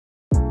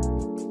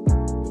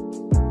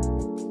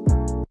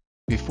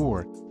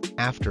before,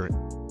 after.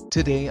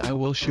 Today I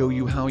will show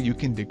you how you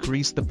can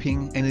decrease the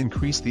ping and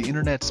increase the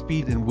internet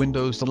speed in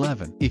Windows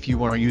 11. If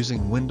you are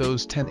using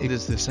Windows 10 it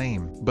is the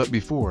same. But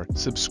before,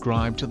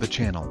 subscribe to the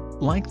channel,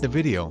 like the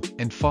video,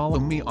 and follow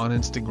me on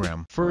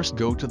Instagram. First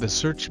go to the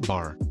search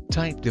bar,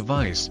 type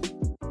device.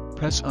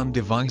 Press on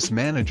Device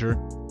Manager.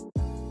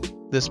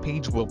 This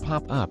page will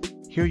pop up.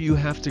 Here you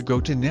have to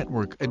go to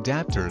Network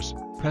Adapters.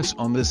 Press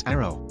on this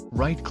arrow,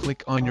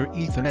 right-click on your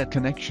Ethernet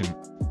connection.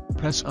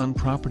 Press on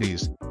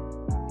Properties.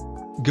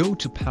 Go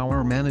to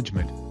Power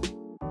Management.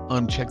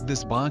 Uncheck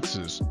these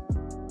boxes.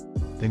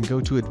 Then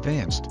go to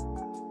Advanced.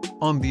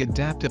 On the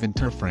Adaptive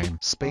Interframe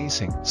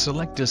Spacing,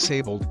 select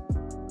Disabled.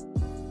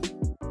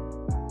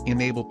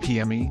 Enable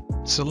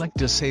PME, select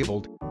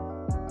Disabled.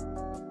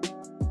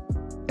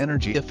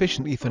 Energy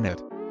Efficient Ethernet,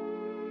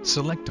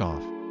 select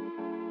Off.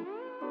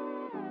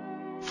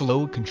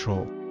 Flow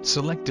Control,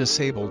 select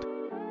Disabled.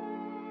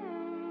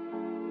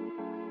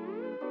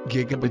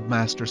 Gigabit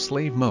Master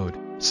Slave Mode,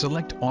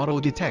 select Auto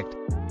Detect.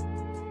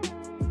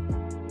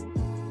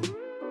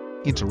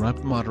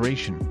 Interrupt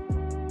Moderation,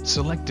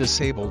 select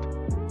Disabled.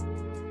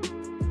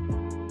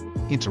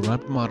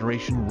 Interrupt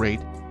Moderation Rate,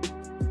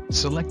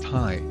 select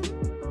High.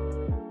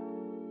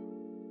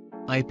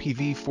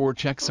 IPv4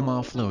 checksum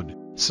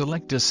offload,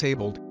 select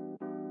Disabled.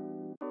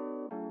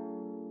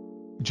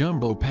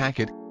 Jumbo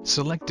Packet,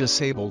 select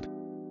Disabled.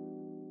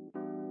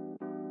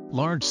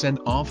 Large Send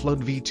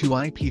Offload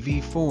v2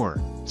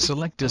 IPv4,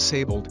 select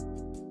Disabled.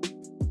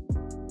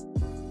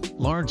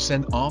 Large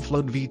Send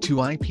Offload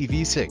v2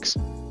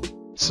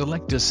 IPv6,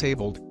 select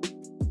Disabled.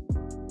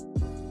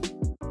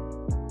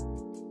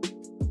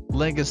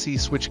 Legacy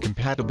Switch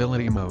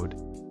Compatibility Mode,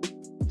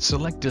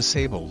 select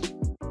Disabled.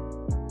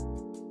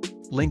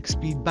 Link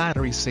Speed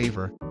Battery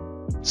Saver,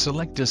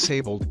 select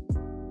Disabled.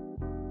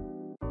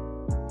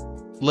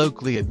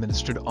 Locally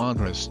Administered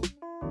Address,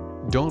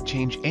 don't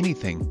change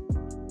anything.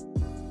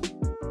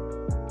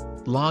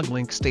 Log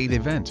Link State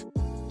Event,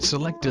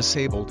 select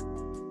Disabled.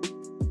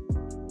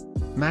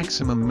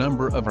 Maximum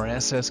number of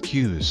RSS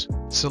queues,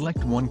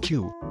 select 1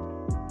 queue.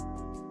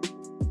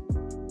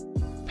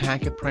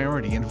 Packet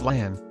Priority and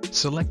VLAN,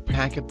 select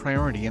Packet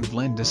Priority and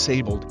VLAN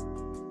disabled.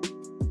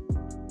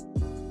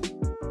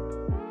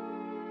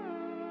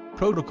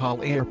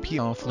 Protocol ARP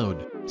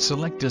Offload,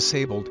 select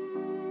Disabled.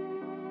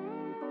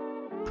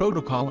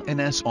 Protocol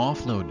NS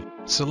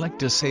Offload, select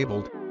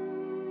Disabled.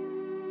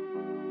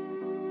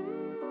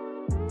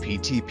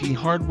 PTP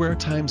Hardware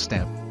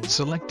Timestamp,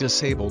 select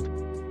Disabled.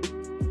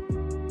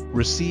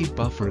 Receive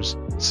Buffers,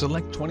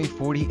 select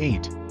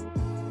 2048.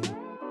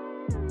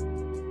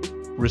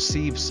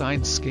 Receive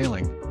Side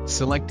Scaling,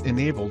 select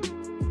Enabled.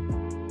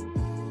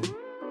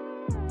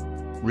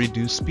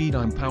 Reduce Speed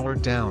on Power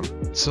Down,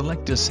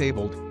 select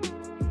Disabled.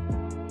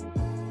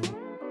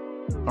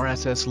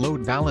 RSS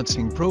Load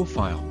Balancing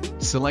Profile,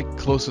 select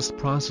Closest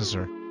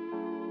Processor.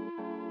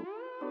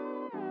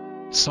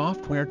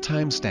 Software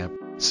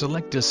Timestamp,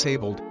 select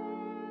Disabled.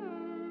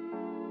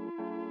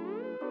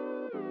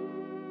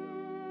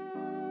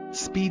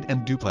 Speed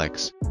and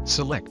Duplex,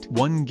 select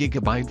 1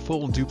 GB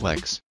Full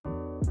Duplex.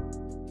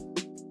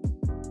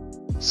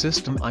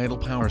 System Idle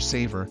Power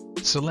Saver,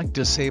 select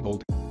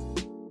Disabled.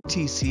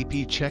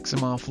 TCP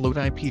Checksum Offload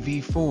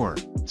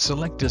IPv4,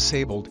 select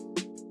Disabled.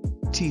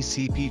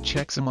 TCP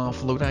Checksum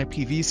Offload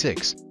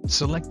IPv6,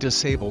 select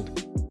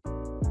Disabled.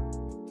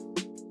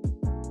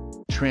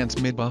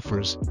 Transmit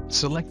Buffers,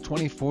 select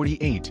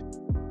 2048.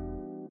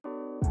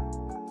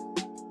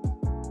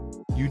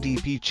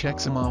 UDP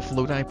Checksum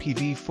Offload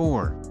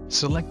IPv4,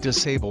 select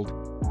Disabled.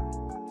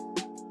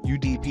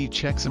 UDP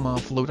Checksum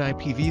Offload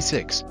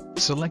IPv6,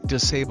 select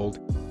Disabled.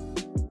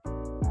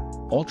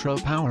 Ultra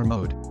Power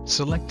Mode,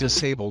 select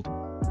Disabled.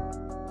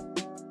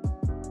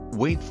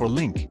 Wait for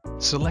Link,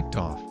 select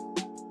Off.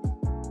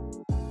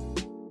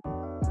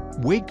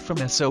 Wake from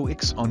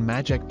SOX on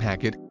Magic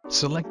Packet,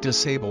 select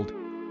Disabled.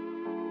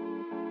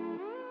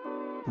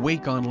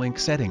 Wake on Link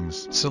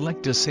Settings,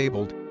 select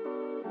Disabled.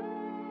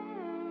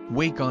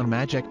 Wake on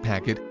Magic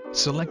Packet,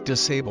 select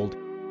Disabled.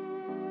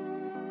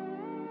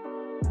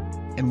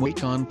 And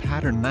Wake on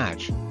Pattern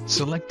Match,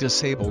 select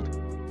Disabled.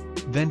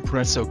 Then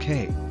press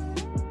OK.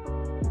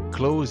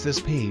 Close this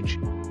page.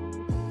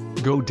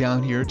 Go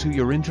down here to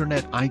your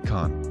internet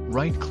icon,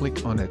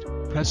 right-click on it,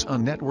 press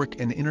on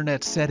Network and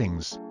Internet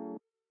Settings.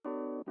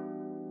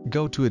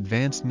 Go to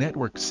Advanced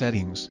Network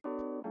Settings.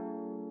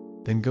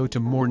 Then go to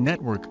More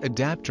Network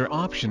Adapter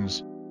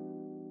Options.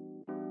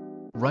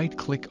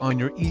 Right-click on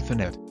your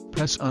Ethernet,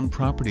 press on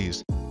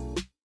Properties.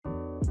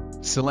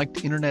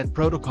 Select Internet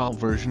Protocol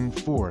version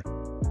 4.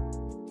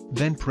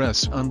 Then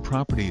press on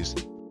Properties.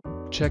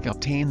 Check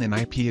Obtain an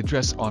IP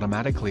address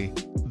automatically,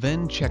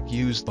 then check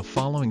Use the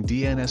following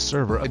DNS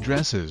server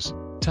addresses.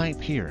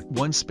 Type here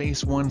 1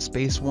 space 1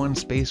 space 1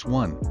 space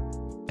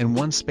 1 and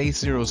 1 space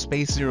 0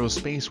 space 0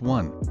 space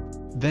 1.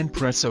 Then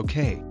press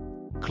OK.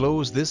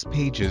 Close this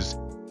pages.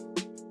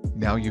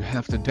 Now you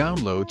have to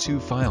download 2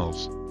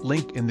 files.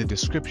 link in the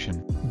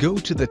description. Go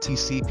to the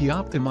TCP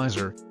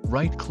Optimizer,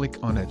 right-click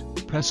on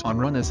it, press on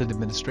Run as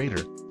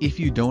Administrator. If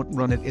you don't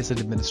run it as an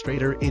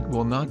administrator, it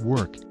will not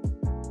work.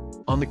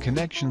 On the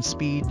connection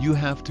speed, you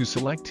have to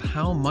select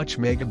how much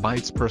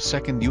megabytes per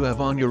second you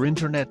have on your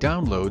internet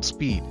download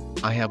speed.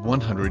 I have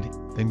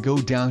 100, then go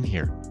down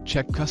here,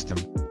 check Custom.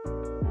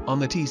 On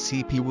the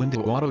TCP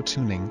window Auto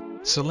Tuning,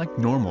 select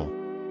Normal.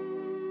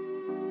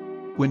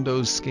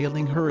 Windows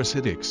Scaling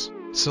Heresidics,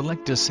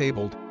 select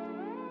Disabled.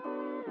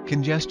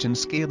 Congestion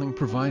Scaling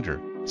Provider,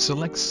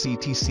 select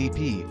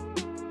CTCP.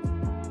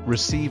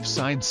 Receive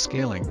Side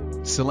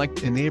Scaling,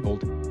 select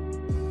Enabled.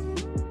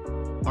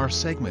 R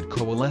segment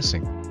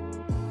coalescing,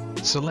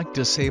 select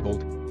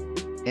Disabled.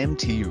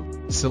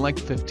 MTU,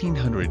 select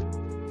 1500.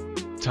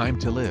 Time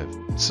to live,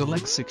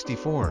 select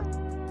 64.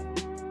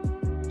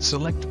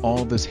 Select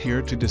all this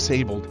here to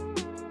disabled.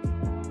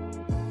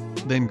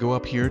 Then go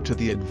up here to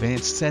the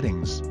advanced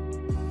settings.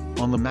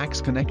 On the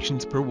max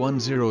connections per 10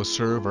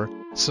 server,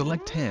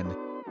 select 10.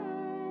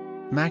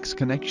 Max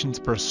connections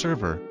per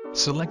server,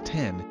 select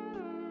 10.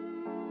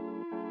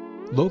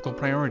 Local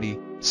priority,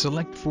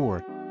 select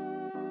 4.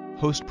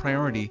 Host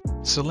priority,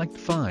 select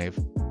 5.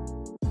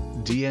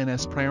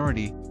 DNS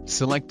priority,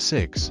 select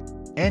 6.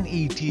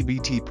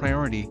 NETBT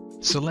priority,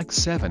 select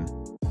 7.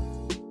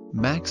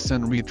 Max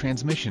and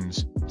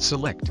retransmissions,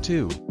 select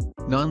 2.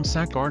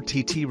 Non-SAC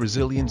RTT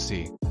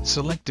resiliency,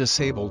 select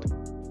disabled.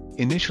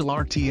 Initial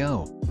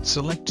RTO,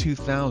 select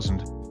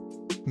 2000.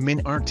 Min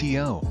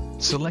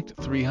RTO, select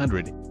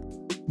 300.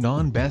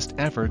 Non-best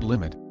effort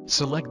limit,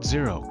 select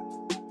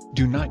 0.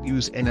 Do not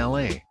use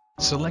NLA,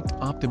 select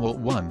optimal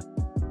 1.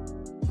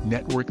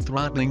 Network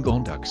throttling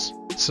index,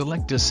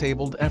 select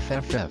disabled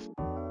FFF.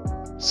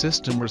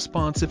 System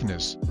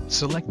responsiveness,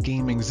 select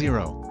gaming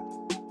 0.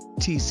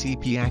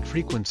 TCP ACK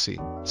frequency,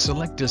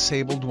 select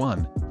disabled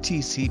 1.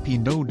 TCP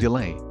no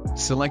delay,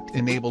 select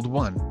enabled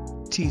 1.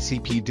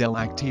 TCP del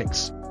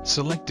ACTX,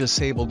 select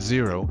disabled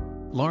 0.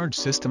 Large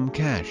system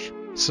cache,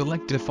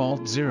 select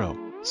default 0.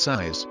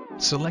 Size,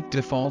 select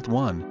default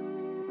 1.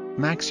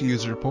 Max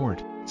user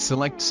port,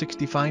 select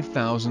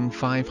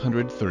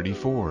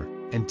 65534,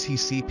 and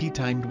TCP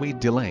timed wait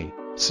delay,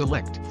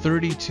 select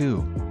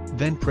 32.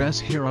 Then press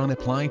here on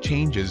Apply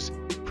Changes,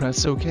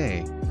 press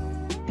OK.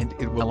 And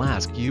it will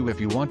ask you if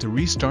you want to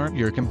restart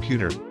your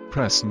computer,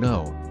 press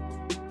No.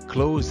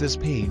 Close this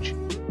page.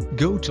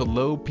 Go to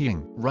Low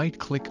Ping,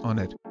 right-click on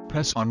it,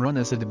 press on Run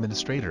as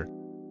Administrator.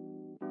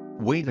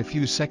 Wait a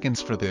few seconds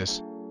for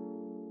this.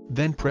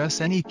 Then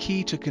press any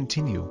key to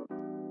continue.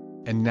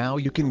 And now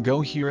you can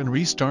go here and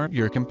restart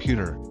your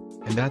computer.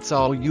 And that's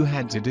all you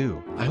had to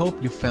do. I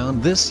hope you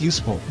found this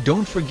useful.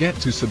 Don't forget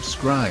to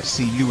subscribe.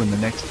 See you in the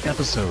next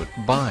episode.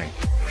 Bye.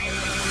 We'll be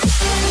right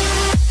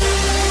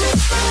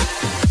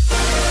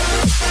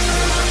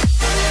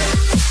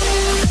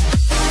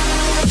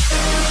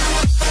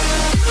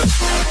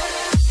back.